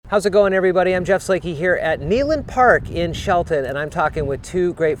How's it going, everybody? I'm Jeff Slakey here at Neyland Park in Shelton, and I'm talking with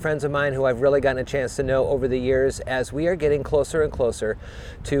two great friends of mine who I've really gotten a chance to know over the years as we are getting closer and closer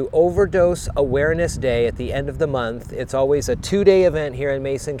to Overdose Awareness Day at the end of the month. It's always a two-day event here in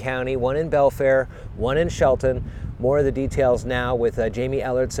Mason County, one in Belfair, one in Shelton. More of the details now with Jamie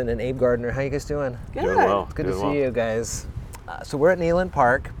Ellertson and Abe Gardner. How you guys doing? Good. Doing well. It's good to see you guys. So we're at Neyland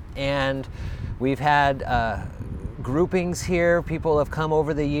Park, and we've had groupings here. People have come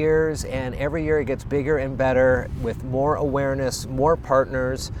over the years, and every year it gets bigger and better with more awareness, more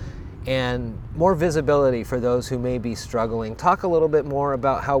partners, and more visibility for those who may be struggling. Talk a little bit more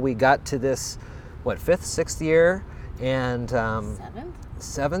about how we got to this, fifth, sixth year? And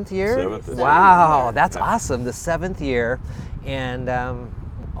seventh year? Seventh. Wow, that's awesome. The seventh year, and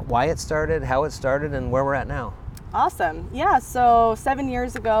why it started, how it started, and where we're at now. Awesome. Yeah, so 7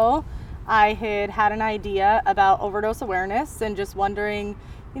 years ago, I had an idea about overdose awareness and just wondering,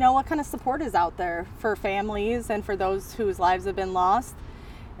 what kind of support is out there for families and for those whose lives have been lost.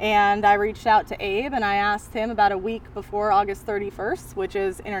 And I reached out to Abe and I asked him about a week before August 31st, which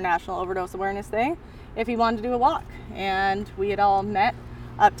is International Overdose Awareness Day, if he wanted to do a walk. And we had all met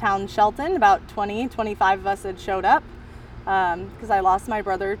uptown Shelton. About 25 of us had showed up because I lost my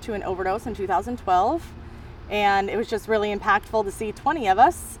brother to an overdose in 2012. And it was just really impactful to see 20 of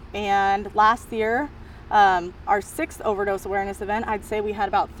us. And last year, our sixth overdose awareness event, I'd say we had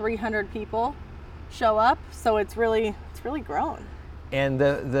about 300 people show up. So it's really grown. And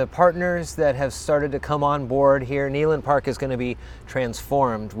the partners that have started to come on board here, Neyland Park is going to be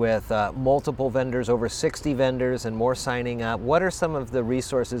transformed with multiple vendors, over 60 vendors and more signing up. What are some of the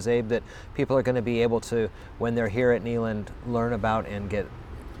resources, Abe, that people are going to be able to, when they're here at Neyland, learn about and get?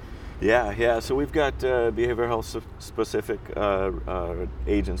 Yeah. So we've got behavioral health specific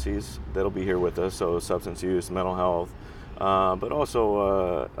agencies that'll be here with us. So substance use, mental health, but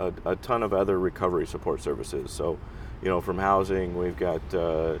also a ton of other recovery support services. So, from housing, we've got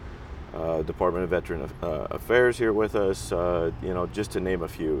Department of Veteran Affairs here with us. Just to name a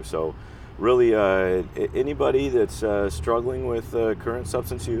few. So, really, anybody that's struggling with current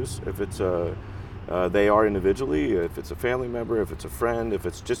substance use, if it's they are individually, if it's a family member, if it's a friend, if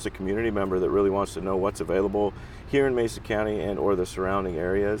it's just a community member that really wants to know what's available here in Mason County and or the surrounding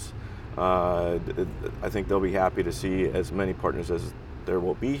areas, I think they'll be happy to see as many partners as there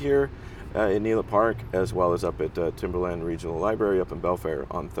will be here in Neyland Park, as well as up at Timberland Regional Library up in Belfair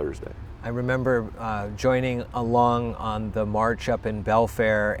on Thursday. I remember joining along on the march up in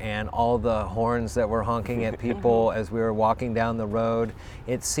Belfair and all the horns that were honking at people as we were walking down the road.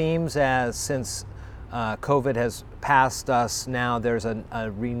 It seems as since COVID has passed us now, there's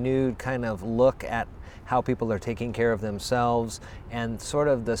a renewed kind of look at how people are taking care of themselves, and sort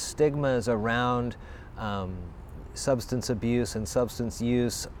of the stigmas around substance abuse and substance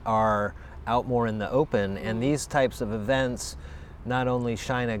use are out more in the open. And these types of events not only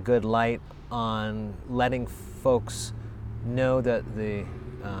shine a good light on letting folks know that the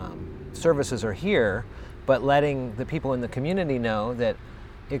services are here, but letting the people in the community know that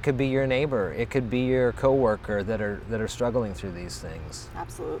it could be your neighbor, it could be your coworker that are struggling through these things.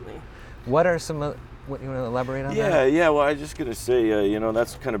 Absolutely. What are some? What you want to elaborate on? Yeah. Well, I was just gonna say,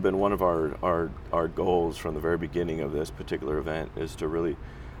 that's kind of been one of our goals from the very beginning of this particular event, is to really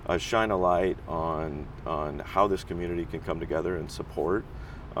shine a light on how this community can come together and support.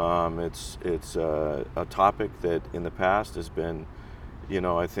 It's a topic that in the past has been,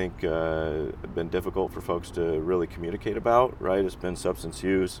 I think been difficult for folks to really communicate about, right? It's been substance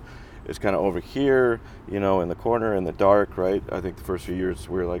use. It's kind of over here, in the corner in the dark, right? I think the first few years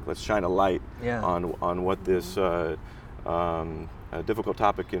we were like, let's shine a light on what this difficult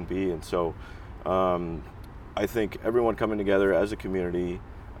topic can be. And so I think everyone coming together as a community,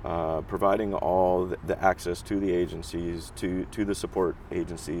 providing all the access to the agencies, to the support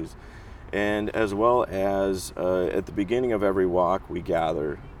agencies, and as well as at the beginning of every walk we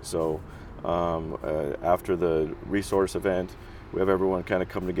gather. So after the resource event, we have everyone kind of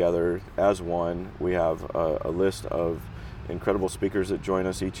come together as one. We have a list of incredible speakers that join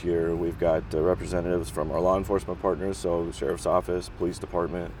us each year. We've got representatives from our law enforcement partners, so the Sheriff's Office, Police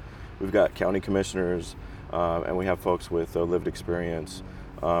Department. We've got county commissioners, and we have folks with lived experience.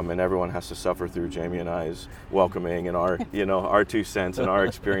 And everyone has to suffer through Jamie and I's welcoming and our, our 2 cents and our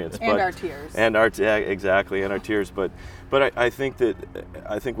experience, and our tears, and our exactly, and our tears. But I think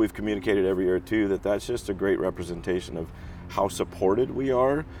we've communicated every year too that that's just a great representation of how supported we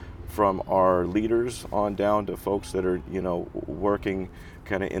are from our leaders on down to folks that are, working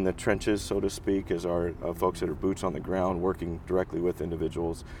kind of in the trenches, so to speak, as our folks that are boots on the ground working directly with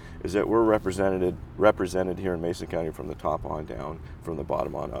individuals, is that we're represented here in Mason County from the top on down, from the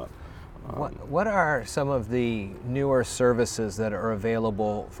bottom on up. What are some of the newer services that are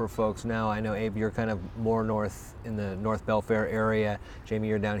available for folks now? I know, Abe, you're kind of more north in the North Belfair area. Jamie,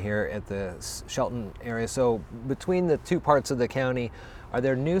 you're down here at the Shelton area. So between the two parts of the county, are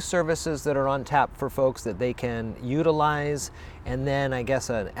there new services that are on tap for folks that they can utilize? And then I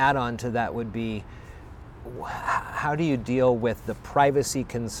guess an add-on to that would be, how do you deal with the privacy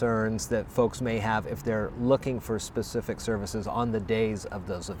concerns that folks may have if they're looking for specific services on the days of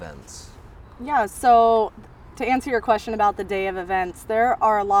those events? Yeah, so to answer your question about the day of events, there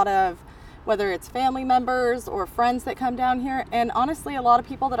are a lot of, whether it's family members or friends that come down here, and honestly a lot of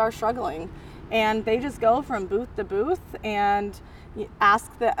people that are struggling, and they just go from booth to booth and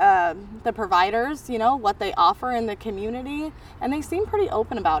ask the providers, what they offer in the community, and they seem pretty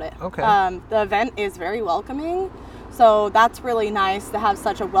open about it. Okay. The event is very welcoming, so that's really nice to have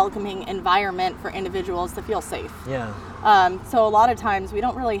such a welcoming environment for individuals to feel safe. Yeah. So a lot of times we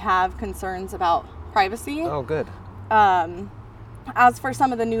don't really have concerns about privacy. Oh, good. As for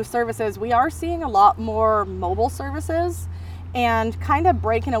some of the new services, we are seeing a lot more mobile services and kind of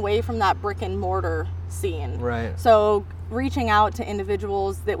breaking away from that brick and mortar scene. Right. So reaching out to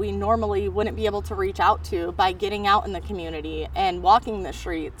individuals that we normally wouldn't be able to reach out to by getting out in the community and walking the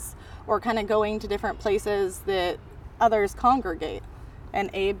streets, or kind of going to different places that others congregate. And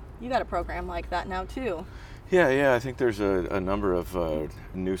Abe, you got a program like that now too. Yeah, I think there's a number of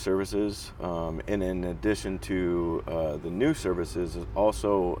new services, and in addition to the new services, is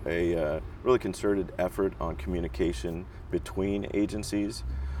also a really concerted effort on communication between agencies,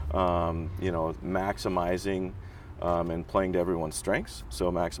 maximizing and playing to everyone's strengths, so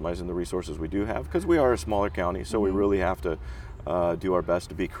maximizing the resources we do have, because we are a smaller county, so we really have to do our best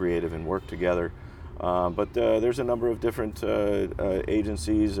to be creative and work together. But there's a number of different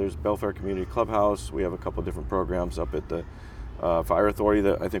agencies. There's Belfair Community Clubhouse. We have a couple different programs up at the Fire Authority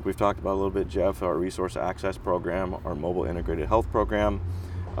that I think we've talked about a little bit, Jeff, our Resource Access Program, our Mobile Integrated Health Program.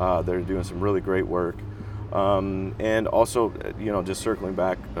 They're doing some really great work. And also, just circling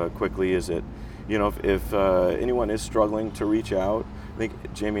back quickly, is that, if anyone is struggling to reach out, I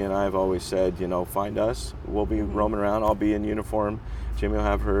think Jamie and I have always said, find us. We'll be roaming around. I'll be in uniform. Jamie will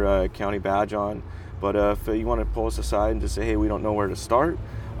have her county badge on. But if you want to pull us aside and just say, hey, we don't know where to start,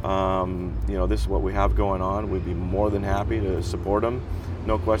 this is what we have going on, we'd be more than happy to support them.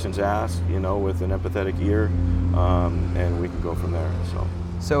 No questions asked, with an empathetic ear, and we can go from there.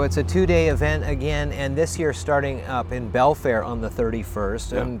 So it's a 2-day event again, and this year starting up in Belfair on the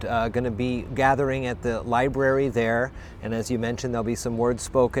 31st, Yeah. and going to be gathering at the library there. And as you mentioned, there'll be some words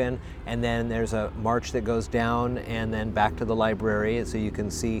spoken, and then there's a march that goes down and then back to the library, so you can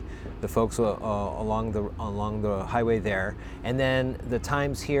see the folks along the highway there. And then the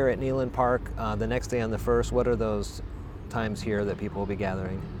times here at Neyland Park, the next day on the 1st, what are those times here that people will be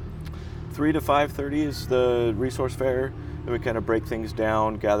gathering? 3 to 5:30 is the resource fair. And we kind of break things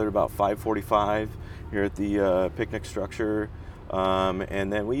down, gather about 5:45 here at the picnic structure.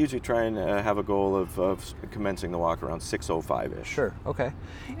 And then we usually try and have a goal of commencing the walk around 6:05-ish. Sure, okay.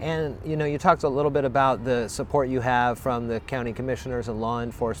 And you talked a little bit about the support you have from the county commissioners and law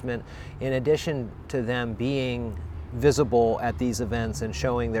enforcement. In addition to them being visible at these events and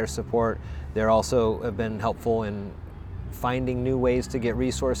showing their support, they also have been helpful in finding new ways to get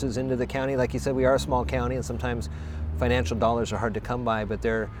resources into the county. Like you said, we are a small county, and sometimes financial dollars are hard to come by, but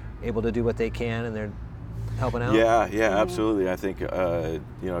they're able to do what they can, and they're helping out. Yeah, absolutely. I think a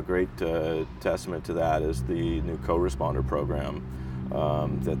great testament to that is the new co-responder program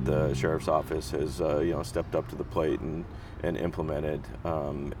that the sheriff's office has stepped up to the plate and implemented,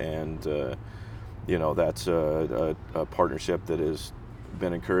 that's a partnership that has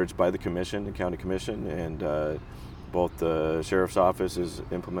been encouraged by the commission, the county commission, and both the sheriff's office is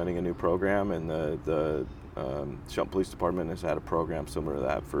implementing a new program, and the Shelton Police Department has had a program similar to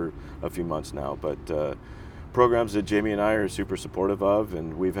that for a few months now. But programs that Jamie and I are super supportive of,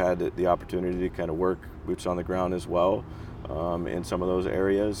 and we've had the opportunity to kind of work boots on the ground as well in some of those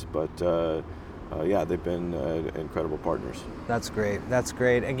areas. But they've been incredible partners. That's great. That's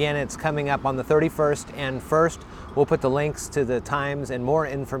great. Again, it's coming up on the 31st and 1st. We'll put the links to the times, and more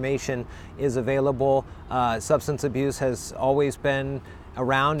information is available. Substance abuse has always been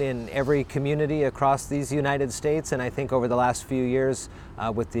around in every community across these United States, and I think over the last few years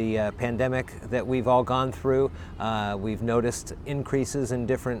with the pandemic that we've all gone through, we've noticed increases in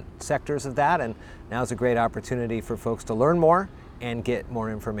different sectors of that, and now's a great opportunity for folks to learn more and get more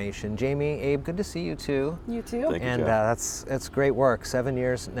information. Jamie, Abe, good to see you too. You too. Thank you, And Jeff. that's great work. 7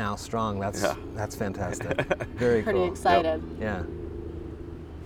 years now strong. That's fantastic. Very Pretty cool. excited. Yeah.